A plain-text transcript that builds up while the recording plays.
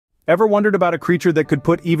Ever wondered about a creature that could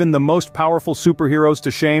put even the most powerful superheroes to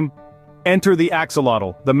shame? Enter the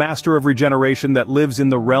axolotl, the master of regeneration that lives in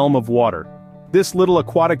the realm of water. This little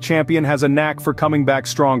aquatic champion has a knack for coming back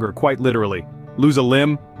stronger, quite literally. Lose a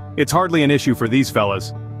limb? It's hardly an issue for these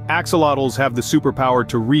fellas. Axolotls have the superpower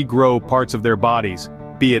to regrow parts of their bodies,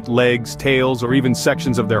 be it legs, tails, or even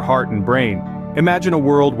sections of their heart and brain. Imagine a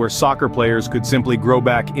world where soccer players could simply grow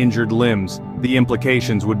back injured limbs. The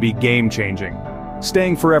implications would be game-changing.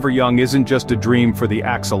 Staying forever young isn't just a dream for the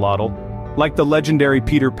axolotl. Like the legendary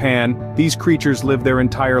Peter Pan, these creatures live their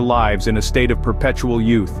entire lives in a state of perpetual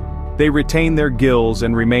youth. They retain their gills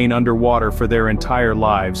and remain underwater for their entire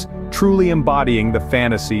lives, truly embodying the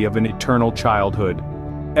fantasy of an eternal childhood.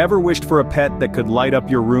 Ever wished for a pet that could light up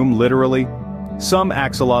your room literally? Some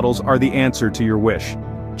axolotls are the answer to your wish.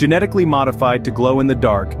 Genetically modified to glow in the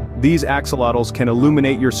dark, these axolotls can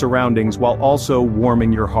illuminate your surroundings while also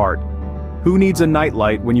warming your heart. Who needs a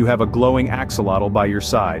nightlight when you have a glowing axolotl by your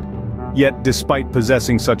side? Yet, despite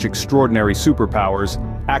possessing such extraordinary superpowers,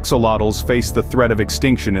 axolotls face the threat of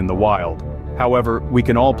extinction in the wild. However, we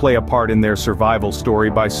can all play a part in their survival story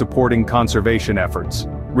by supporting conservation efforts.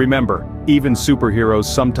 Remember, even superheroes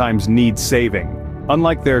sometimes need saving.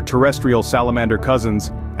 Unlike their terrestrial salamander cousins,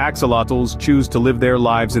 axolotls choose to live their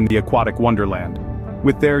lives in the aquatic wonderland.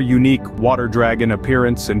 With their unique water dragon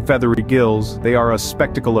appearance and feathery gills, they are a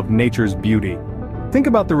spectacle of nature's beauty. Think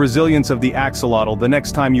about the resilience of the axolotl the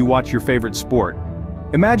next time you watch your favorite sport.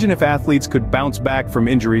 Imagine if athletes could bounce back from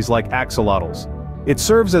injuries like axolotls. It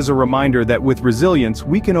serves as a reminder that with resilience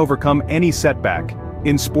we can overcome any setback,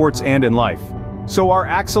 in sports and in life. So are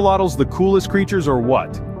axolotls the coolest creatures or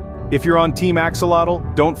what? If you're on Team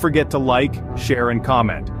Axolotl, don't forget to like, share and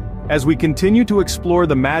comment. As we continue to explore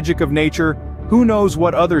the magic of nature, who knows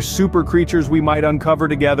what other super creatures we might uncover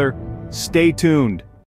together? Stay tuned.